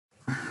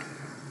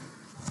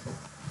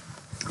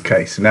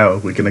Okay, so now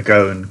we're going to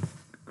go and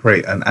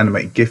create an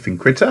animated GIF in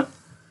Krita.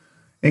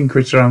 In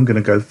Krita, I'm going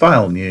to go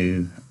File,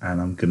 New, and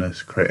I'm going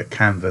to create a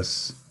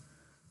canvas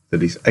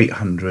that is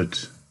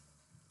 800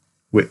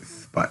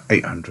 width by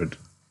 800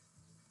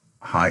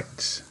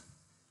 height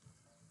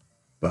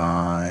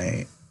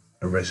by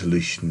a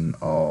resolution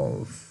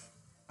of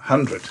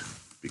 100,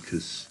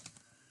 because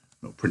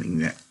I'm not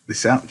printing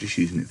this out, just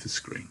using it for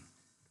screen.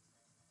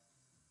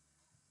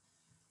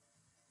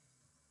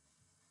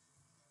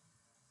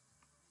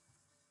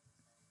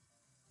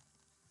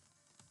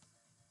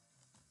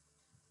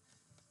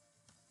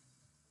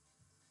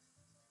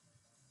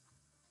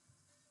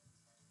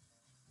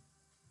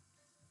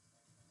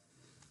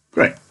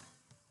 Great.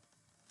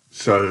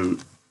 So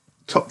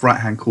top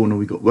right hand corner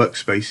we've got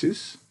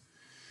workspaces.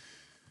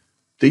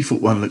 Default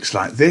one looks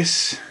like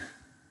this.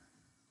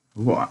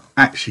 What I'm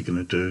actually going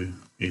to do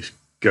is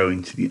go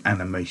into the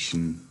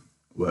animation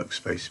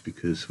workspace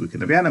because we're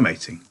going to be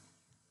animating.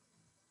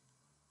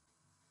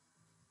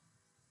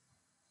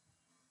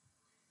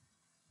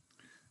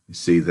 You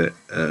see that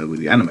with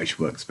the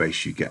animation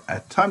workspace you get a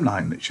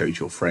timeline that shows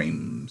your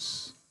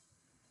frames.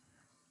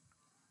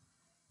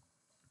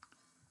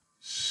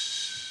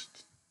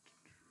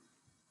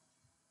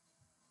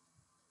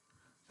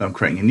 So I'm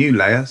creating a new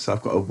layer, so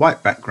I've got a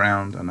white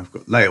background and I've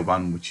got layer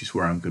 1, which is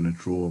where I'm going to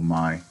draw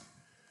my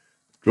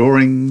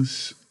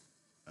drawings.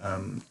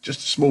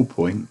 Just a small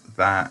point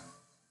that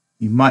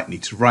you might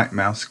need to right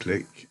mouse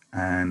click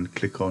and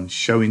click on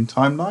show in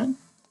timeline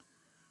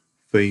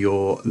for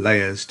your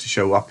layers to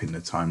show up in the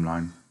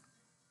timeline.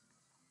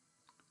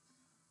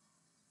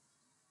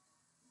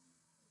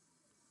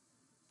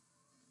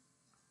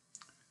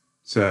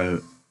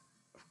 So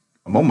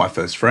I'm on my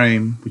first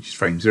frame, which is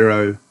frame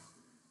 0.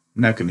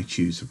 I'm now going to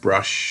choose a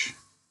brush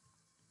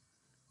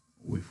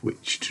with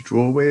which to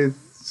draw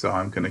with. So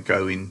I'm going to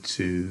go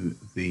into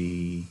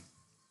the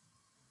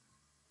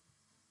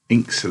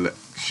ink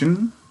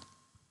selection.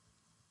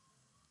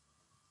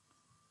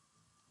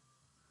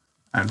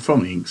 And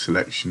from the ink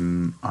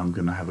selection, I'm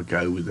going to have a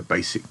go with the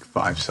basic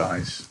 5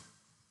 size.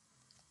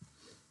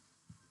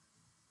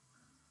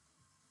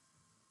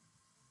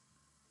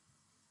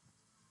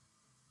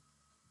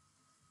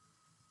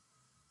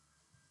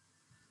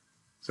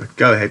 So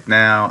go ahead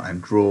now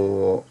and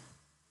draw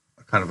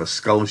a kind of a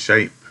skull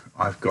shape.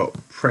 I've got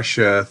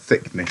pressure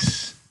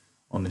thickness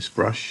on this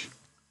brush.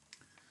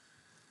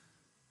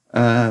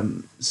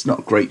 It's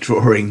not great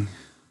drawing.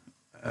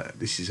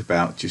 This is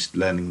about just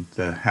learning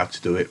how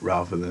to do it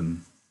rather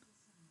than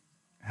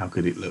how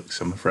good it looks,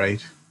 I'm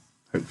afraid.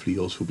 Hopefully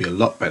yours will be a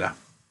lot better.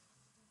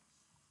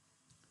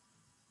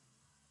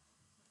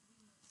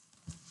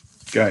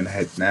 Going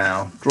ahead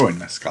now, drawing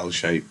that skull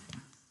shape,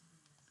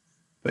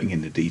 putting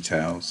in the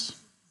details.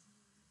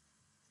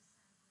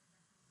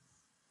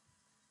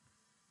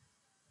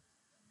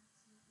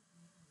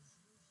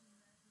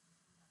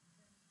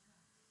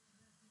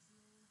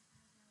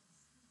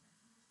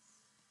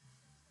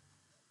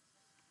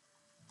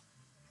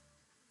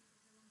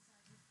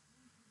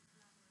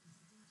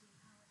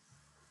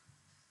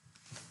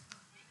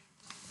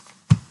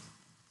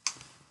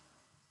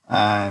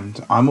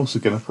 And I'm also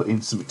going to put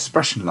in some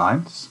expression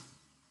lines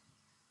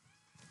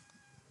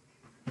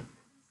to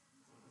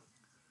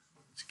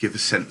give a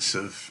sense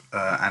of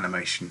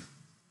animation.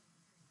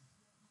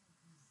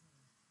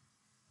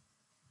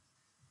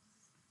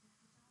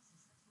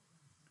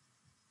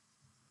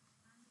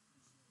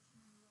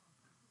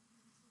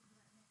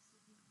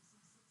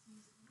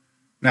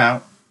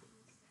 Now,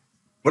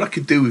 what I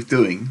could do with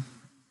doing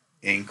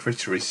in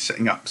Krita is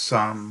setting up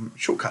some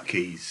shortcut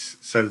keys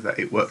so that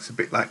it works a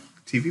bit like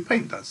TV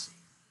Paint does.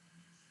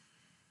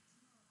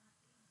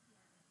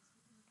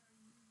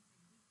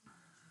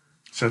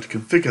 So to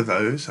configure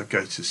those, I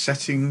go to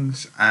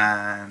Settings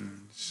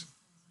and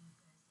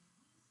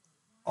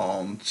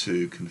on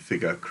to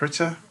Configure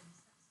Krita,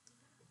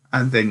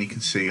 and then you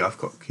can see I've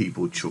got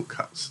keyboard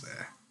shortcuts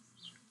there.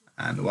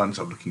 And the ones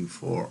I'm looking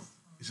for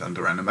is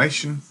under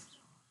Animation.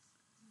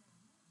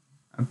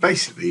 And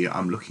basically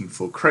I'm looking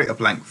for create a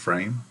blank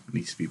frame. It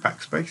needs to be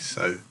backspace,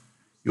 so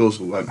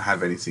yours won't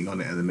have anything on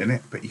it at the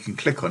minute, but you can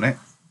click on it.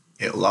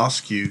 It'll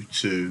ask you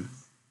to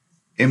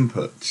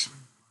input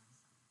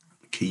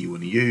the key you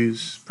want to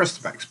use, press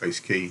the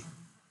backspace key,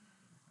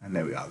 and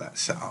there we are, that's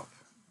set up.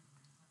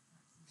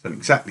 So in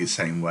exactly the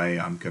same way,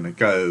 I'm going to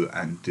go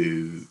and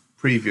do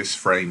previous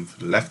frame for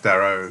the left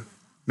arrow,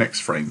 next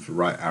frame for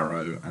right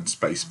arrow, and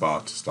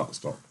spacebar to start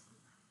stop.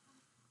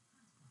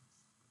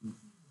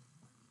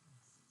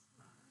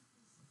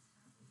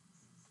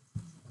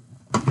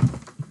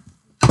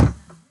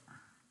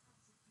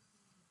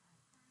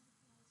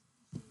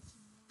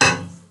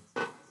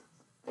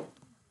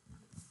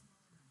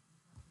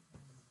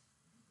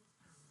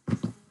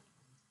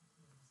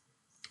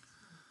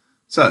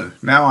 So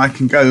now I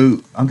can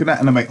go, I'm going to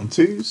animate on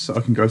 2s, so I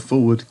can go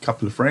forward a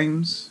couple of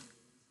frames.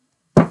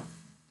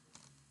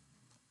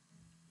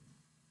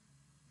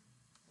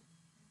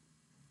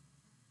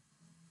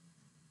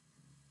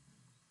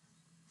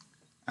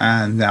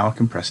 And now I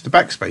can press the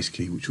backspace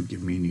key, which will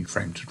give me a new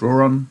frame to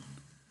draw on.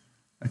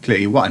 And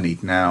clearly what I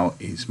need now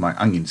is my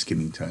onion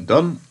skinning turned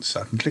on,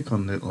 so I can click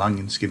on the little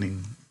onion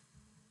skinning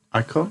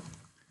icon.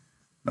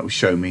 That will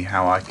show me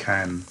how I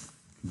can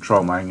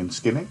control my onion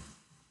skinning.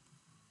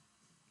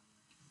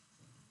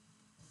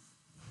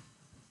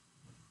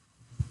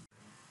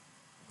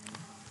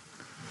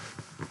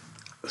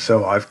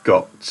 So I've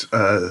got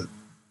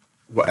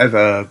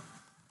whatever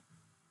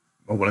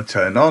I want to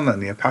turn on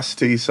and the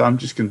opacity, so I'm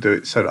just going to do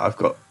it so that I've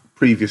got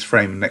previous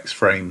frame and next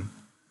frame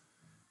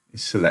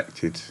is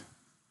selected.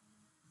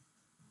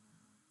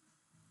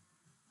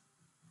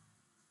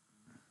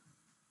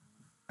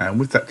 And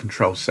with that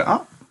control set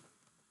up,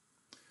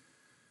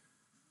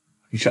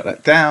 I can shut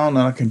that down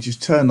and I can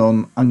just turn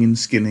on onion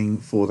skinning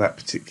for that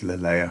particular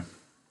layer.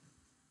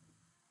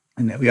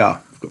 And there we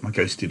are, I've got my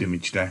ghosted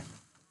image there.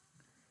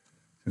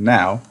 So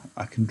now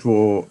I can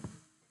draw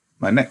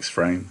my next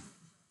frame,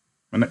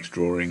 my next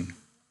drawing,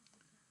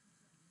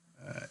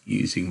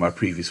 using my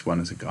previous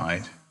one as a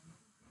guide.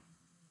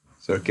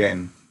 So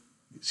again,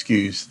 it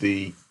skews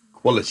the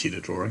quality of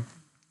the drawing.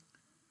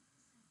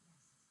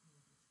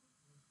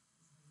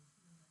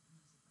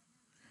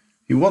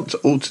 If you want to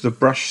alter the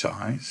brush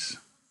size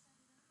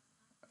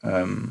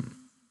in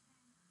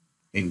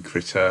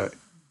Krita,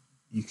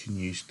 you can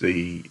use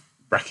the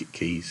bracket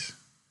keys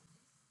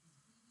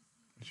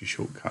as a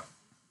shortcut.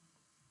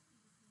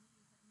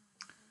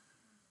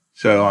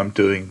 So I'm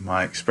doing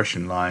my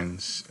expression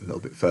lines a little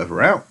bit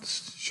further out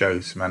to show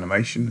some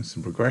animation and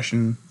some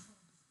progression.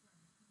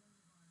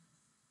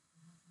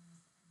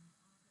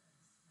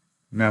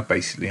 Now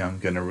basically I'm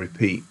going to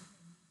repeat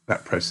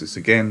that process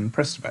again,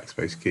 press the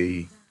backspace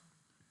key,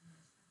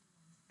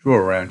 draw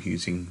around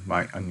using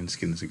my onion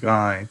skin as a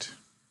guide.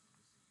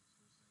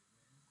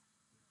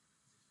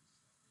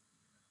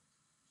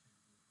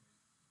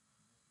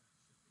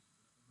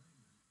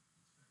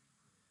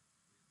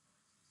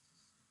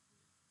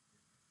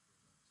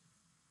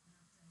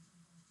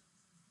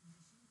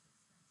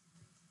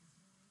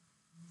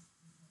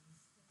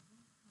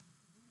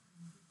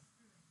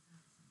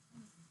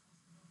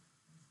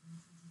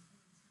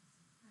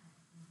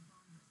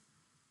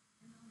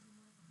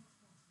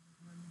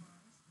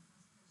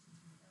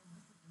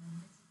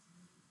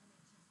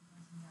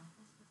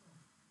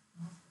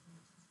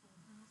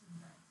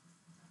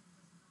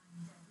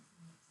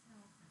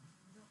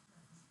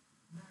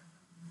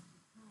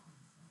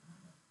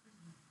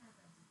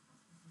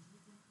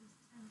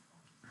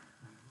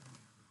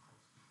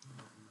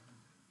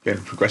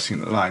 Again,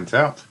 progressing the lines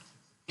out.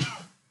 If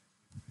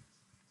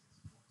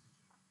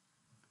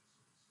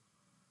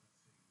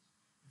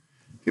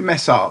you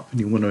mess up and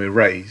you want to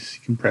erase,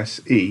 you can press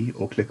E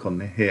or click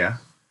on here,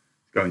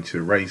 go into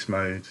erase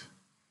mode,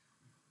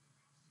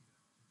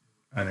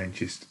 and then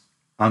just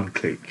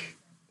unclick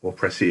or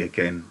press E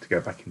again to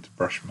go back into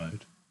brush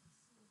mode.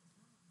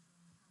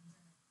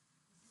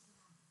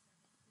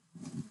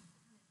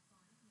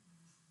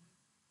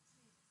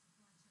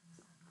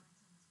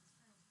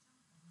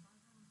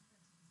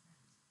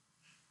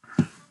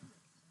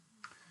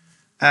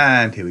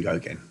 And here we go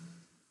again.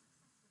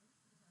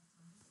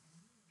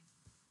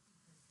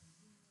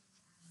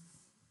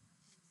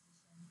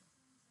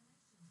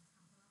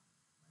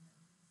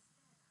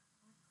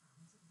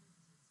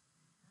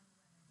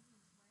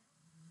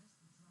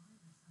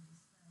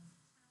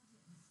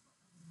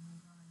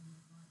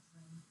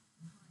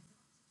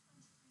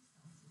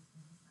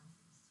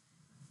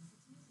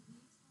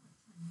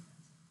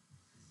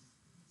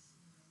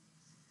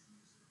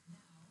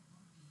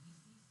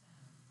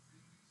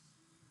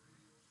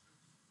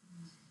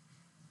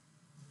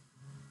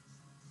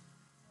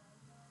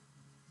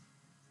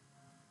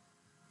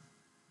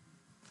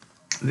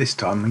 This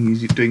time I'm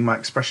doing my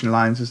expression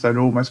lines as though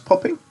they're almost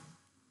popping.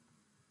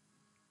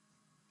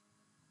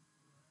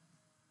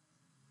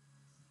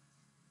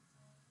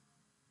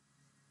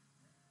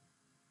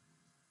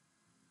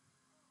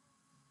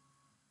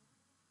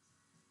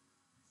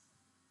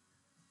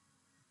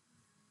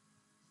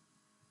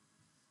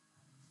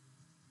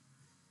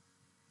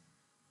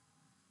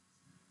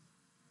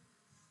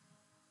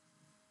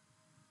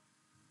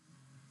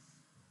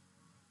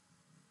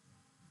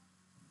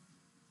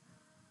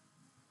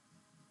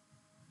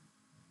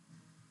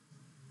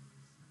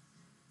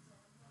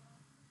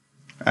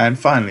 And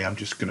finally, I'm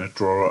just going to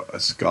draw a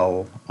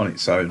skull on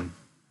its own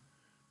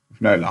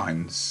with no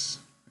lines,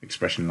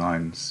 expression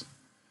lines,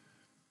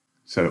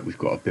 so that we've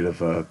got a bit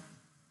of a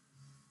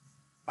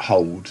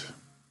hold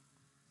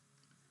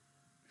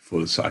before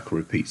the cycle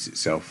repeats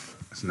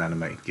itself as an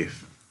animated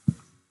GIF.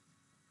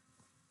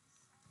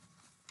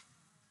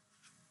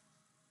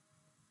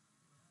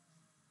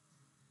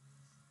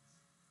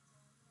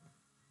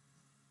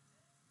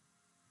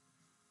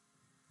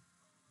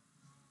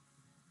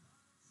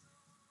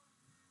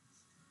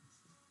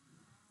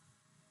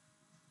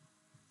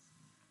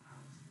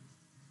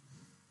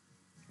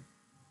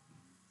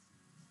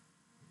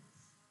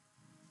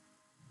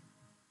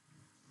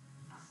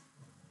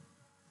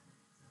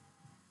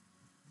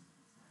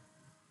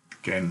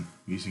 Again,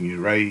 using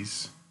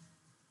erase,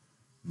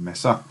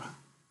 mess up.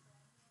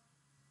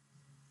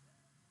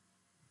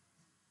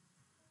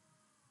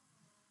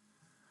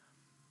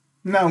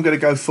 Now I'm going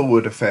to go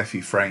forward a fair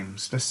few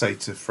frames, let's say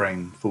to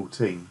frame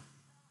 14.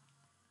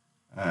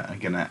 I'm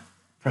going to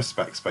press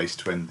backspace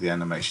to end the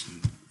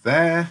animation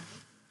there.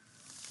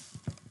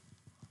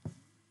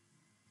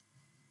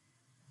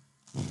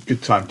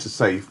 Good time to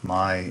save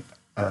my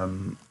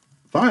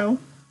file.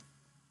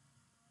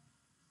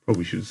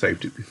 Probably should have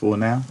saved it before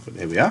now, but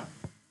there we are.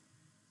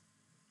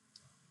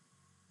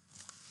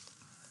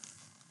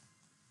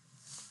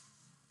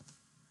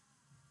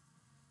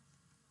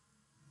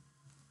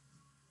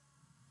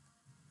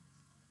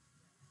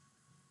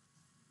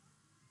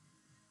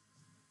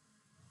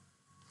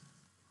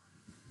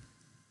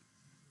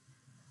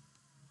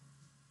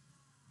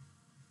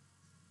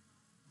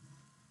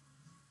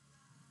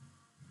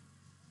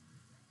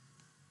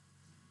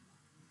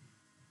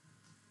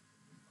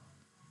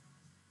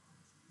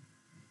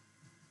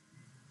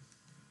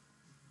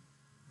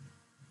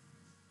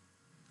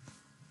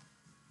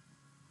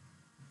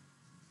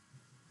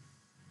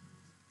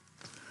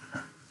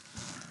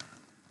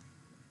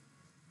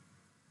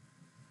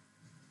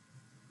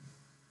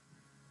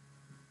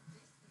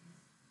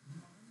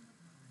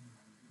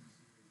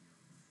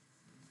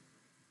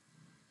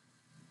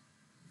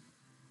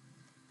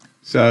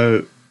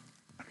 So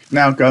I can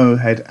now go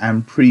ahead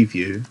and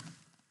preview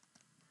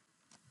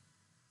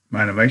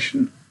my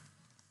animation.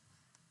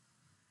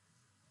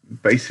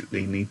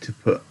 Basically need to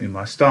put in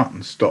my start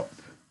and stop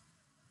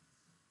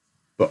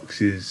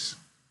boxes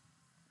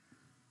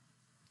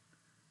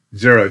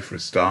 0 for a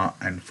start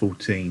and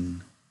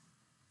 14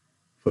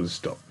 for the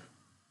stop.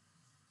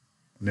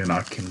 And then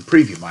I can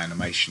preview my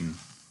animation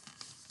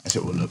as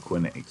it will look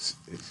when it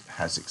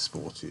has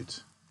exported.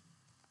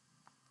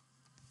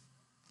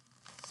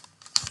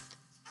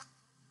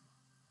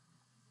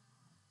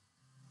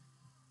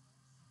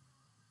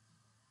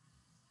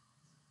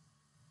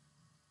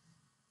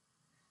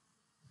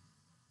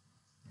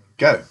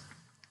 Go.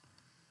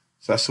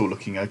 So that's all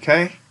looking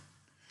okay.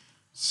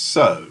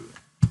 So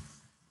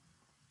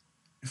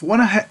if I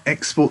want to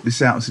export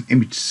this out as an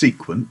image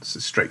sequence,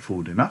 it's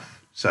straightforward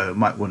enough. So I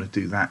might want to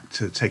do that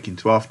to take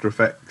into After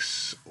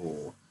Effects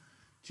or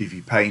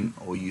TV Paint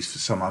or use for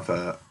some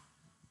other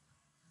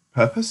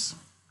purpose.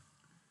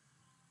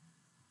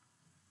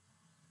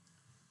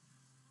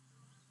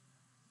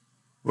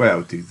 The way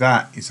I'll do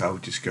that is I'll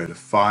just go to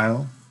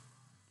File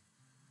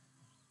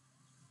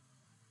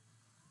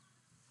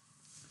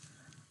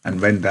and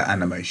Render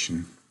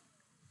Animation.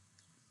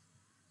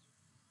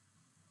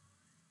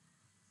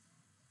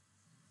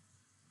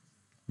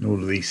 And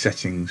all of these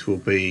settings will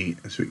be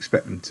as we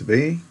expect them to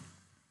be.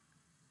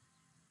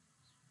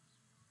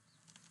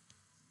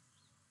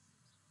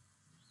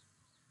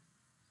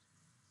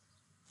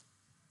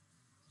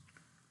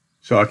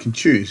 So I can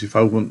choose if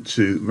I want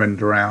to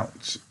render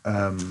out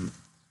an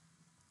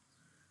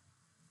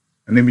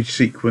image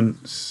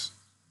sequence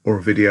or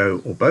a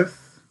video or both.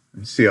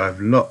 And see, I have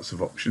lots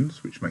of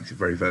options, which makes it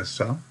very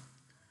versatile.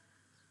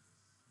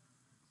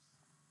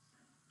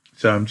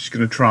 So I'm just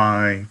going to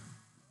try,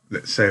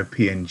 let's say, a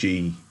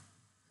PNG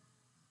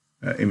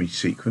image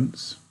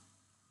sequence.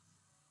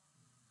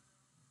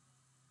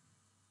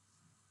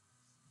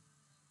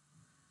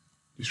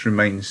 Just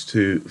remains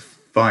to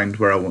find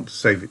where I want to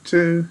save it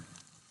to.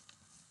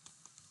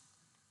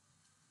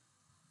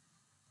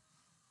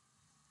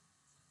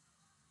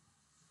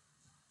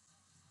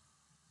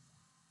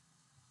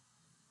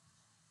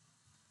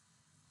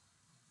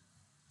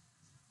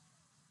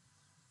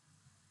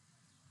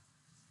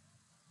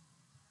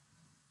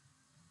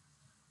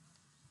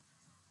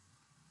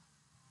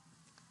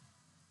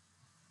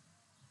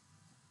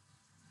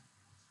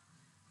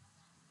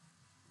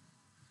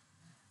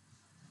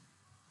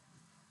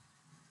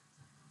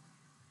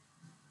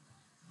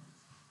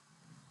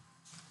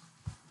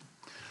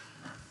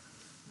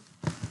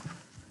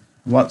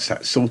 Once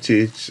that's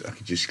sorted, I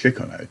can just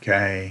click on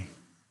OK.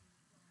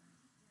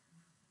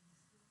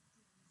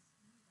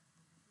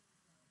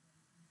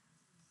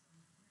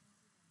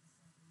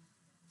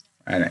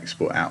 And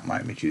export out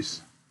my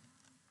images.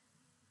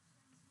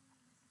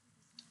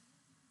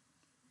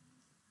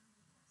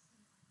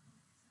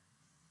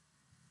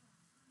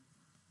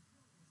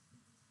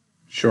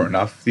 Sure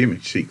enough, the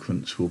image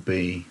sequence will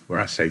be where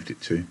I saved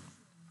it to.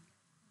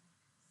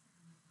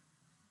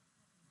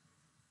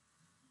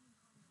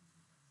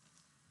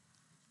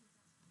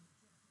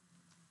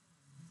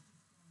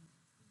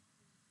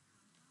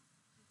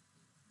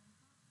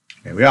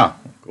 There we are,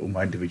 I've got all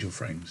my individual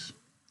frames.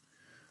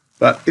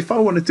 But if I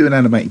want to do an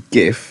animated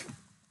GIF,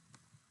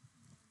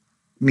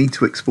 I need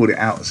to export it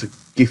out as a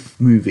GIF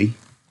movie.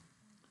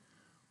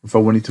 If I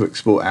wanted to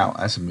export out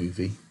as a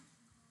movie,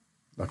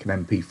 like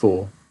an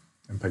MP4,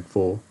 mpeg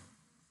 4,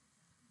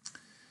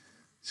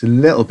 it's a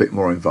little bit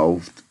more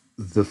involved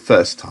the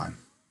first time.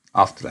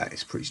 After that,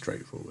 it's pretty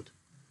straightforward.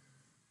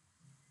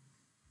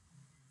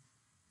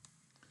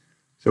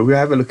 So we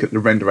have a look at the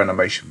render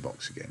animation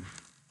box again.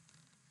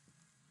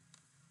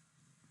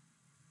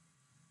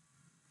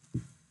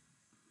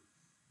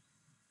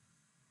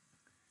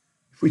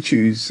 If we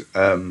choose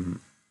our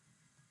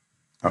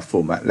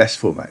format, less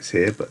formats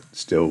here, but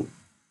still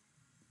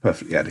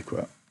perfectly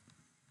adequate.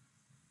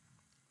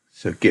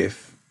 so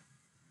GIF,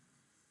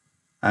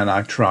 and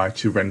I try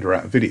to render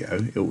out a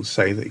video, it will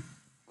say that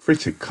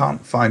Krita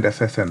can't find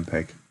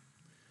ffmpeg.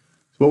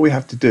 So what we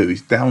have to do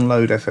is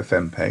download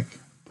ffmpeg,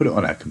 put it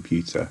on our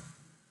computer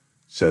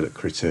so that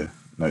Krita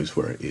knows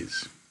where it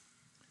is.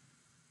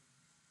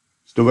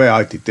 So the way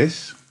I did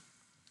this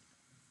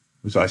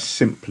was I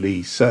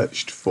simply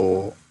searched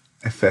for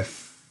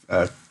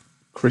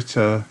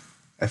Krita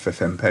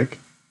ffmpeg,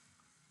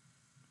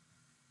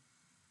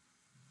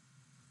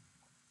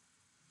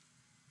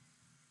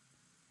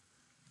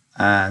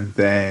 and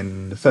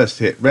then the first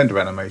hit, render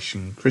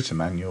animation, Krita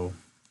manual.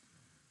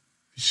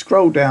 If you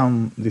scroll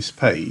down this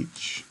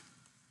page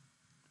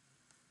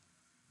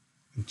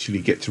until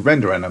you get to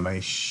render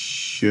animation,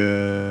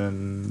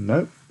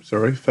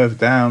 further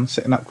down,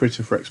 setting up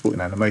Krita for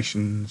exporting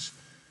animations,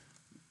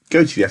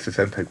 go to the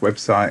ffmpeg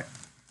website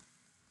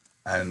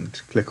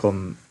and click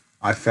on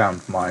I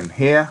found mine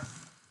here,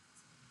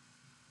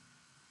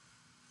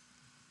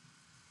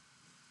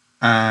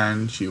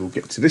 and you will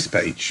get to this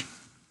page.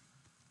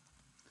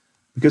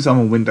 Because I'm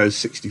on Windows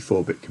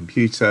 64-bit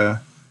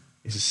computer,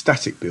 it's a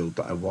static build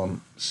that I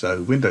want,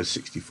 so Windows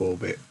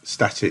 64-bit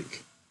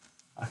static,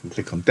 I can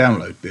click on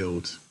download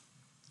build,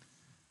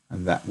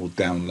 and that will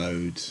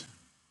download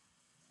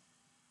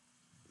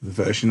the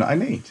version that I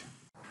need.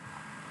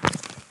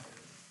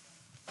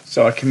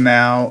 So I can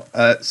now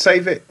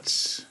save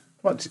it.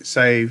 Once it's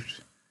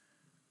saved,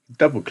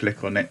 double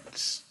click on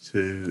it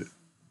to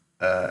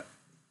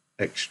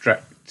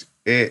extract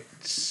it,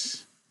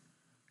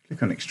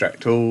 click on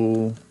extract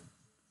all,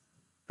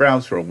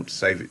 browse where I want to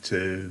save it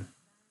to,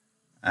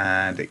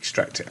 and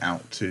extract it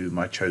out to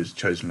my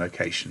chosen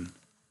location.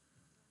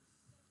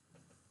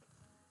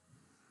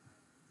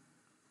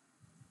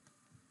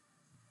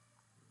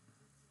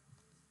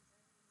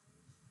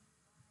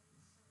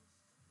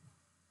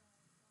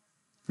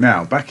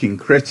 Now back in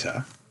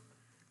Krita,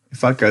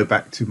 if I go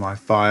back to my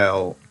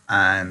file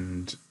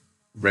and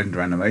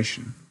render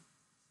animation,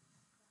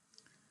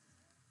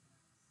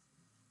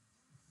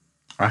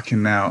 I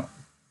can now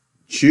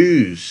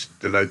choose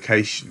the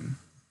location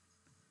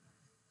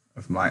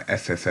of my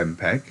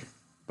ffmpeg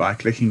by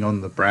clicking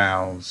on the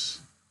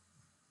browse.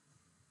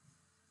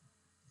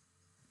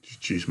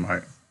 Just choose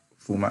my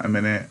format a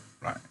minute.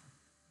 Right.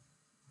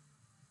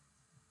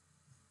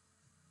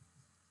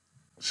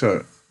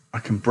 So I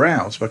can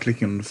browse by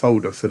clicking on the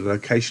folder for the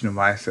location of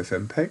my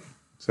ffmpeg.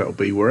 So it'll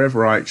be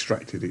wherever I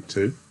extracted it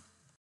to.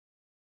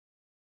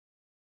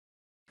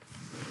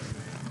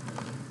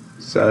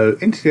 So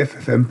into the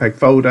ffmpeg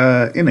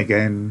folder, in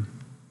again,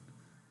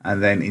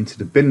 and then into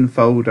the bin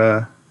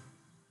folder,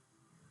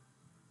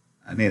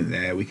 and in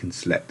there we can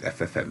select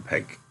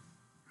ffmpeg.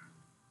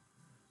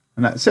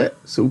 And that's it,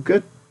 it's all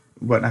good.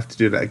 Won't have to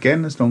do that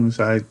again as long as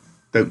I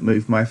don't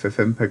move my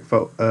ffmpeg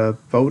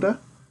folder.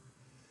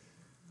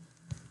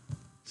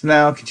 So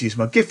now I can choose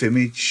my GIF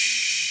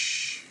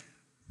image,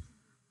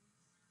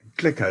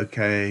 click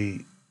OK,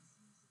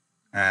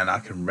 and I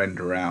can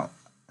render out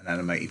an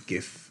animated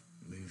GIF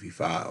movie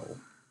file.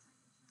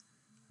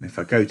 And if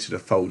I go to the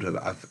folder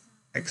that I've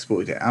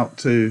exported it out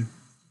to,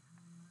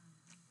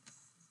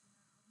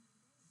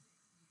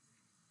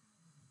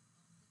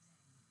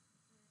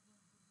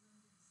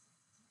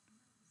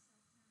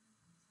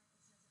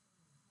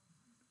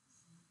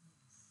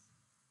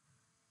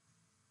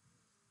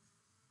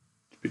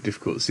 it's a bit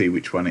difficult to see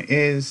which one it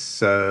is,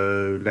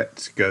 so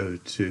let's go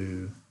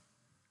to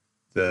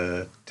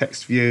the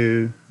text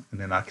view, and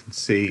then I can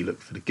see, look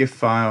for the GIF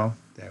file.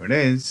 There it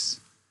is.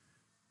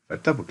 If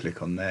I double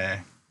click on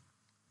there,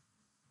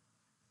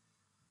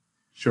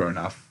 sure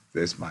enough,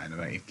 there's my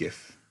animated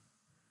GIF,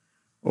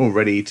 all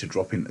ready to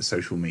drop into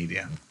social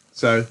media.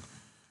 So,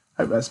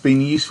 hope that's been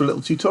a useful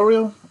little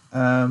tutorial.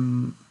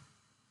 Thank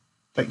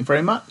you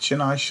very much,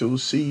 and I shall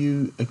see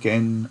you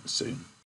again soon.